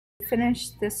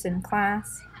finished this in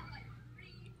class.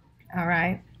 All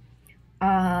right.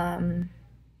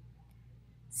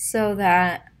 So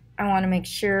that I want to make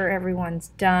sure everyone's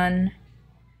done.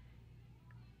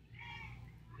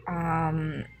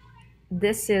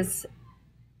 This is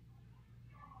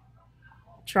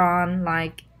drawn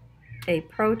like a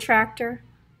protractor,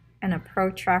 and a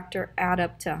protractor add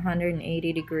up to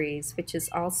 180 degrees, which is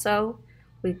also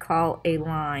we call a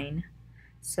line.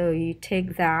 So you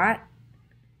take that,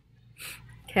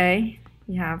 okay,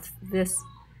 you have this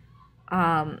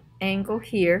angle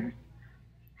here,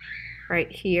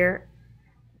 right here,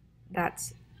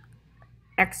 that's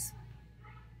x,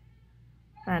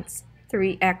 that's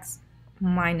 3x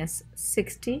minus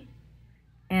 60,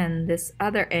 and this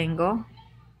other angle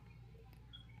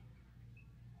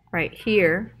right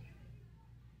here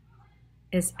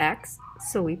is x,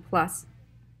 so we plus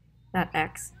that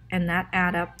x, and that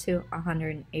add up to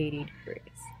 180 degrees.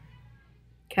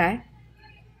 Okay?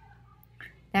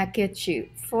 That gets you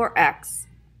 4x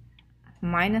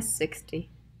minus 60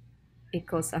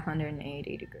 equals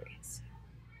 180 degrees.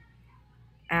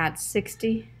 Add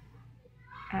 60,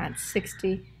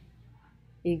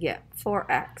 you get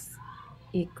 4x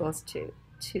equals to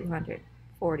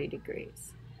 240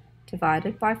 degrees.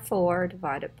 Divided by 4,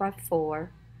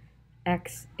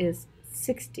 x is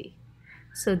 60.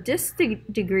 So this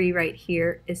degree right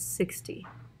here is 60.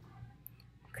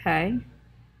 Okay?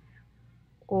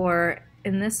 Or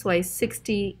in this way,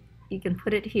 60, you can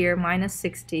put it here, minus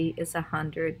 60 is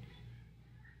 100,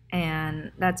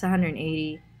 and that's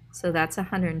 180, so that's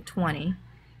 120,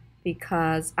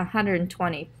 because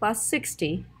 120 plus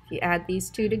 60, if you add these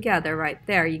two together right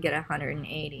there, you get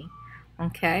 180.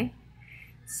 Okay?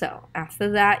 So after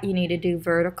that, you need to do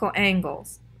vertical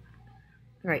angles.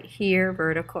 Right here,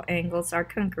 vertical angles are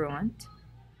congruent.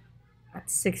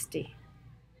 That's 60.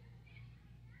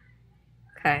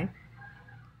 Okay?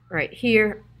 Right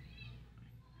here,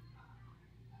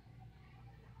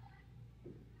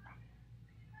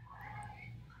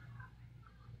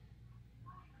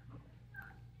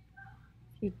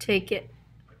 you take it,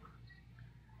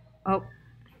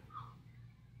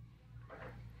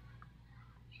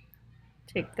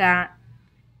 take that.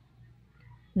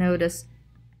 Notice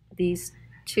these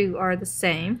two are the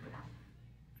same.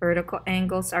 Vertical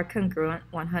angles are congruent,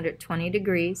 120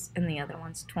 degrees, and the other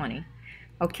one's 20.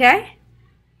 Okay?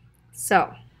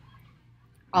 So,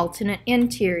 alternate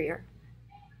interior.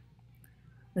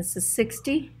 This is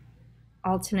 60.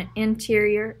 Alternate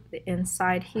interior, the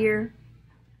inside here,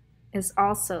 is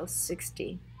also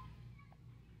 60.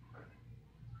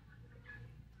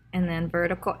 And then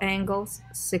vertical angles,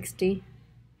 60.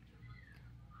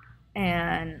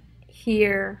 And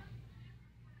here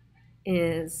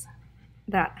is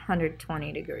that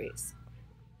 120 degrees.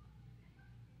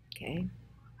 Okay.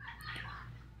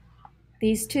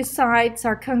 These two sides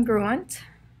are congruent.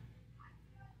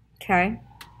 Okay.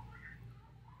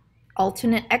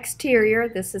 Alternate exterior,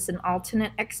 this is an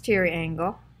alternate exterior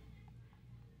angle.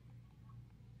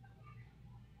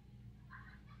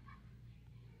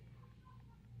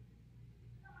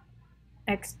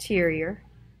 Exterior.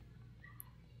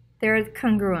 They're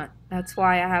congruent. That's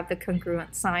why I have the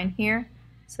congruent sign here.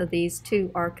 So these two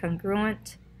are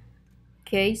congruent.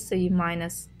 Okay, so you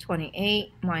minus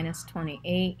 28, minus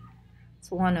 28. It's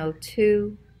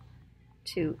 102.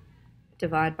 To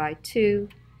divide by 2.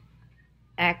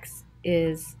 X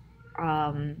is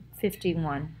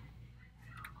 51.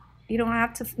 You don't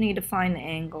have to need to find the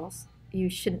angles. You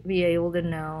should be able to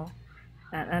know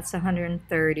that that's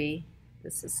 130.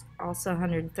 This is also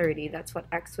 130. That's what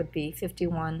x would be.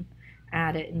 51.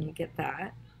 Add it and you get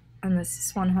that. And this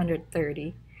is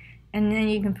 130. And then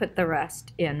you can put the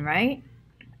rest in, right?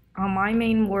 My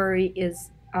main worry is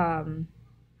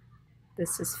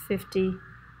this is 50,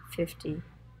 50,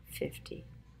 50,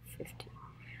 50.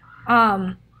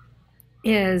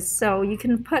 So you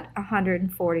can put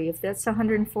 140. If that's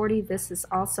 140, this is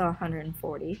also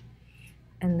 140.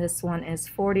 And this one is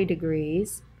 40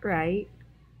 degrees, right?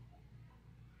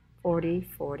 40,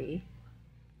 40.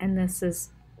 And this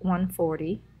is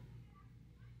 140.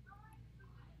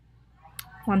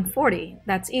 140.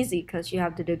 That's easy because you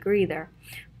have the degree there.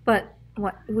 But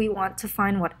what we want to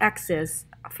find what x is.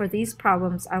 For these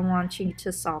problems, I want you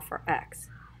to solve for x.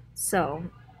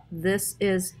 So this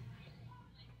is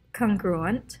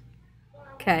congruent.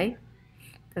 Okay,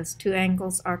 those two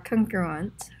angles are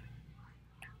congruent.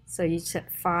 So you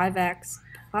set 5x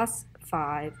plus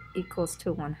 5 equals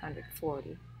to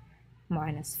 140.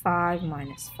 Minus 5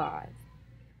 minus 5.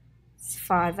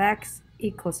 5x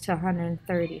equals to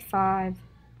 135.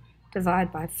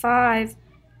 Divide by 5.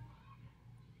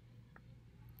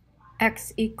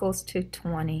 X equals to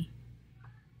 20.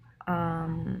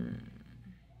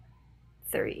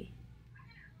 3,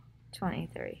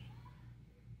 23.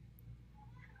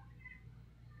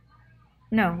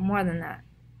 No, more than that.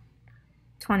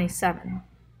 27,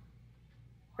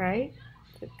 right?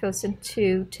 It goes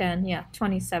into 10, yeah,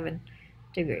 27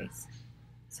 degrees.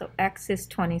 So x is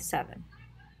 27.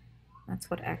 That's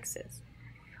what x is.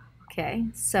 Okay,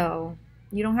 so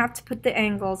you don't have to put the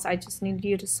angles. I just need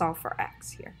you to solve for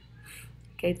x here.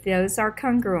 Okay, those are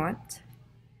congruent.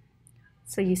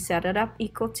 So you set it up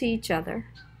equal to each other.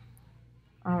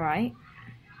 All right.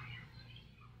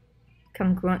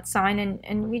 Congruent sign,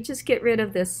 and we just get rid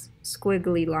of this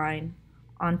squiggly line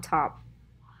on top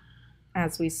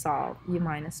as we solve. U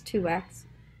minus 2x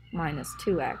minus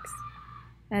 2x.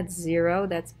 That's 0.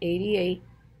 That's 88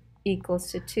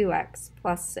 equals to 2x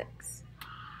plus 6.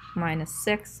 Minus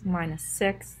 6 minus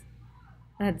 6.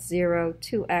 That's 0.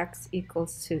 2x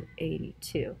equals to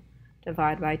 82.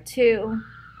 Divide by 2.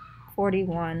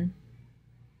 41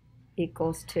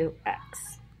 equals to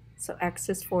x. So x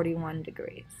is 41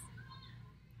 degrees.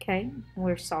 Okay,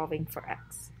 we're solving for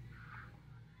x.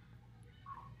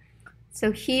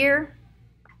 So here,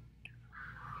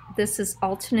 this is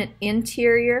alternate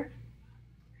interior.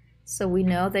 So we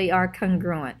know they are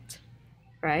congruent,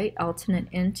 right? Alternate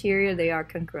interior, they are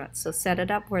congruent. So set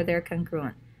it up where they're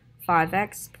congruent.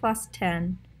 5x plus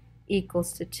 10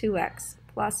 equals to 2x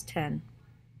plus 10,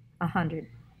 100.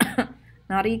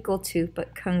 Not equal to,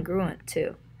 but congruent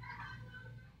to.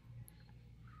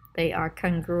 They are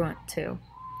congruent to.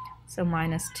 So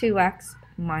minus 2x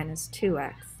minus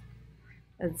 2x.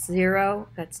 That's 0.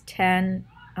 That's 10.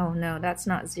 Oh no, that's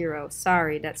not 0.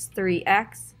 Sorry, that's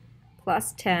 3x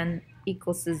plus 10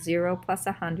 equals to 0 plus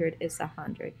 100 is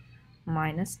 100.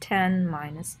 Minus 10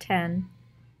 minus 10.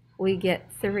 We get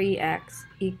 3x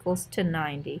equals to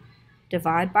 90.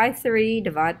 Divide by 3,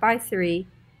 divide by 3.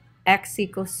 X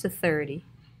equals to 30.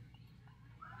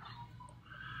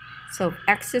 So if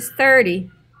x is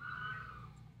 30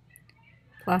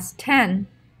 plus 10,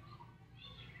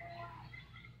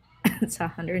 it's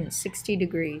 160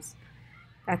 degrees.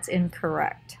 That's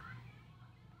incorrect.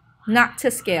 Not to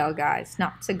scale, guys,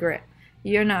 not to grit.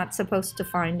 You're not supposed to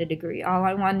find a degree. All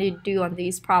I wanted to do on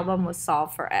these problems was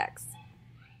solve for x.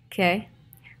 Okay,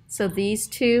 so these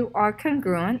two are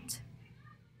congruent.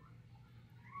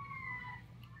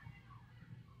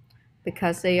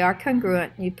 Because they are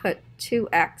congruent, you put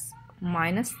 2x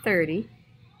minus 30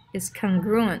 is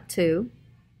congruent to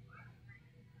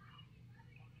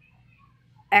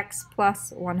x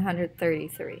plus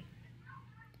 133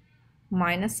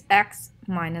 minus x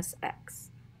minus x.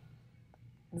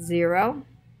 0,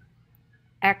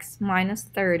 x minus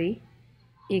 30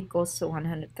 equals to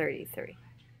 133.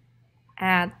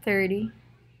 Add 30,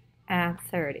 add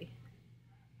 30.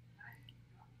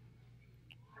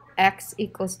 X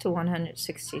equals to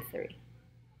 163.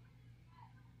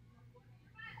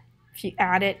 If you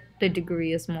add it, the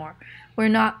degree is more. We're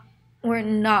not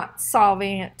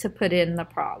solving it to put in the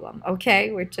problem,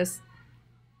 okay? We're just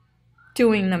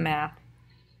doing the math.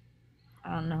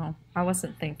 I don't know. I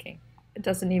wasn't thinking. It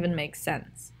doesn't even make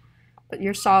sense. But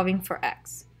you're solving for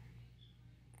x.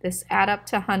 This add up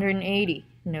to 180.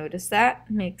 Notice that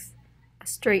makes a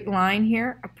straight line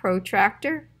here, a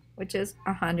protractor, which is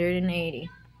 180.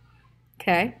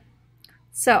 Okay,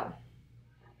 so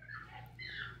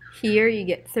here you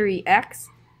get 3x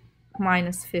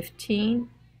minus 15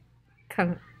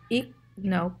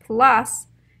 plus,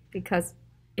 because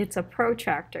it's a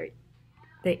protractor,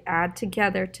 they add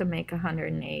together to make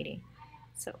 180.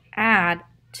 So add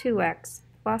 2x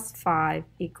plus 5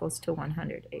 equals to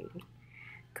 180.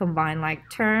 Combine like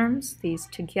terms, these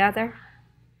together.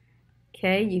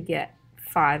 Okay, you get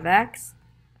 5x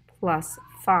plus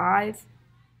 5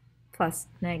 plus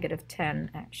negative 10,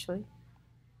 actually.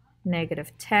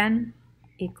 Negative 10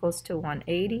 equals to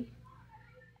 180.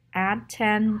 Add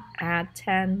 10, add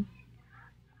 10.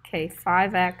 Okay,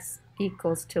 5x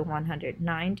equals to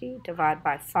 190. Divide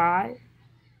by 5.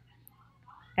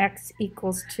 X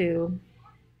equals to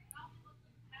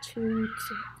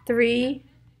 3,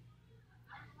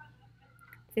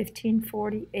 15,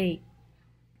 48,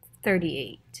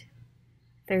 38.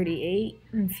 38,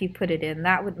 and if you put it in,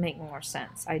 that would make more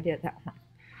sense. I did that one.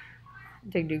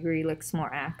 The degree looks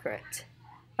more accurate.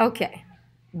 Okay,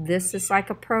 this is like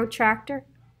a protractor.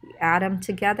 You add them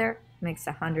together, makes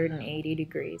 180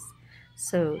 degrees.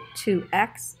 So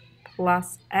 2x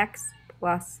plus x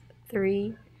plus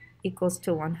 3 equals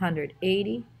to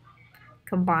 180.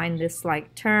 Combine this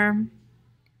like term.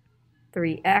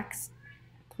 3x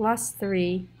plus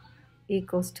 3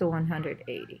 equals to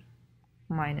 180.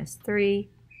 Minus 3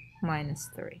 minus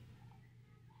 3.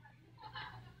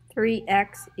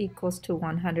 3x equals to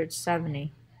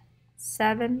 170.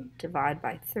 7 divided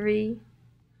by 3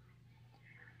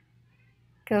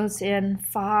 goes in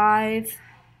 5,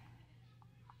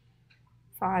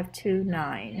 5, 2,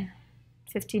 9.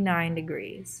 59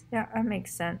 degrees. Yeah, that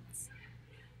makes sense.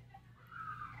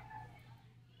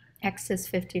 X is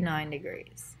 59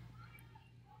 degrees.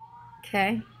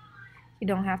 Okay? You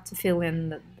don't have to fill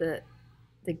in the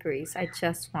degrees. I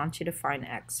just want you to find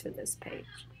X for this page.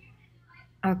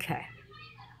 Okay.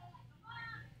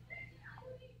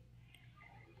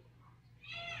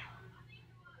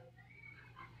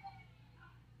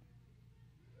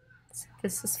 So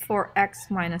this is 4x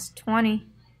minus 20.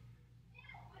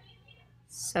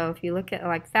 So if you look at it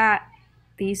like that,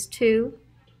 these two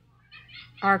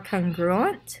are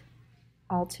congruent.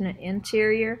 Alternate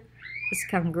interior is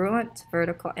congruent.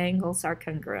 Vertical angles are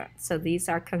congruent. So these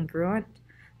are congruent.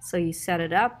 So you set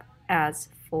it up as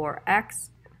 4x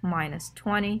minus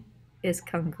 20 is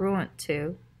congruent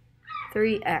to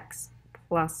 3x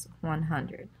plus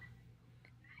 100.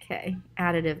 Okay,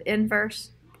 additive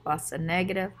inverse plus a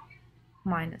negative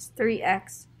minus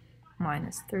 3x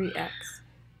minus 3x.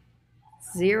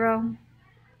 0,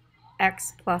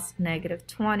 x plus negative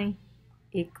 20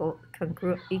 equal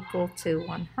to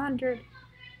 100.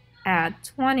 Add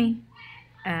 20,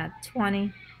 add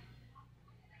 20.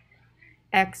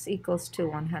 X equals to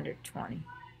 120.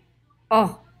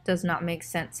 Oh, does not make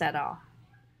sense at all.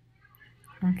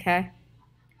 Okay?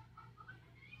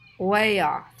 Way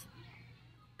off.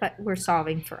 But we're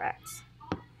solving for x.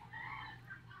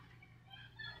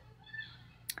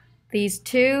 These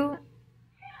two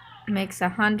makes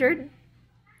 100.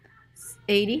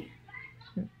 80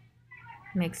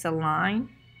 makes a line.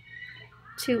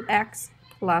 2x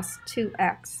plus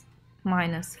 2x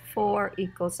minus 4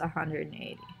 equals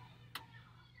 180.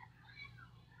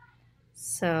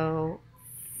 So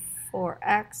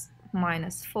 4x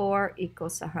minus 4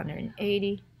 equals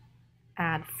 180.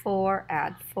 Add 4,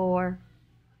 add 4.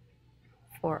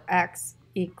 4x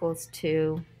equals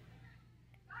to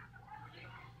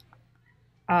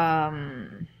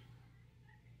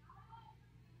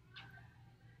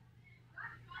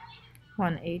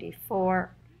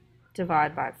 184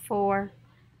 divided by 4.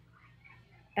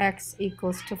 X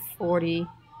equals to 40.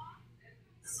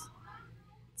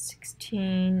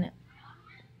 16.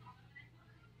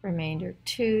 Remainder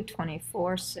 2,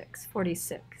 24, 6,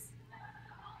 46.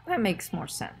 That makes more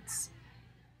sense.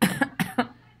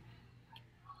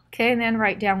 Okay, and then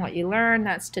write down what you learned.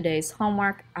 That's today's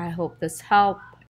homework. I hope this helped.